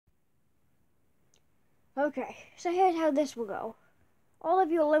Okay, so here's how this will go. All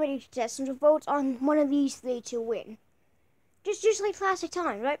of you eliminated contestants will vote on one of these three to win. Just like classic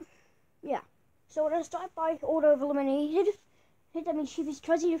time, right? Yeah. So we're gonna start by order of eliminated. That means she was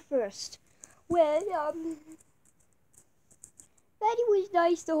Truzzy the first. Well, Fatty was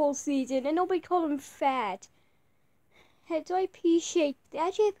nice the whole season, and nobody called him fat. And so I appreciate that.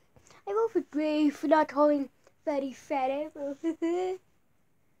 Actually, I vote for Gray for not calling Fatty fat ever.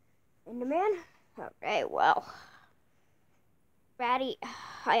 And the man? Okay, well. Fatty,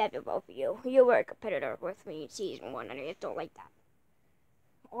 I have to vote for you. You were a competitor with me in season 1, and I just don't like that.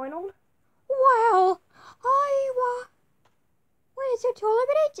 Arnold? Well, what is it to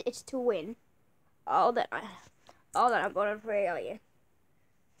eliminate? It's to win. Oh, then I'm voting for Alien.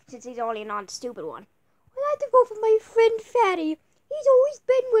 Since he's only a non-stupid one. I have to vote for my friend Fatty. He's always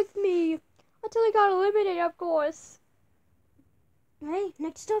been with me. Until he got eliminated, of course. Hey,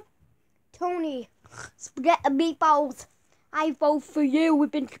 next up, Tony. Spaghetti meatballs. I vote for you.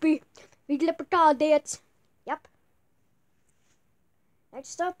 We've been leprechaun dance. Yep.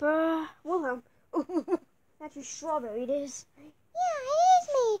 Next up, Wilhelm. That's your strawberry, it is. Yeah, it is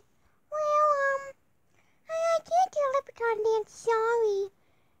me. Well, I can't do a leprechaun dance, sorry.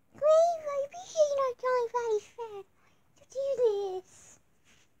 Grave, I appreciate you not calling Fatty fat. To do this.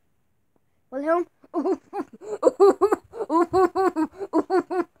 Wilhelm?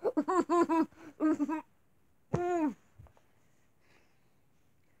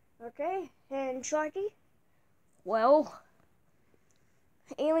 Okay, and Sharky? Well,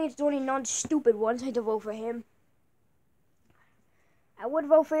 Alien's the only non-stupid one, so I had to vote for him. I would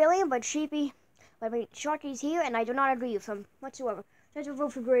vote for Alien, but Sharky's here, and I do not agree with him whatsoever. So I have to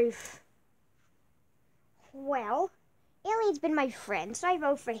vote for Grave. Well, Alien's been my friend, so I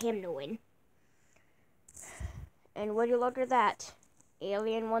vote for him to win. And would you look at that?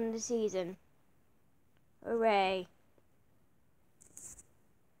 Alien won the season. Hooray.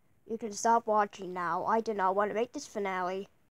 You can stop watching now. I do not want to make this finale.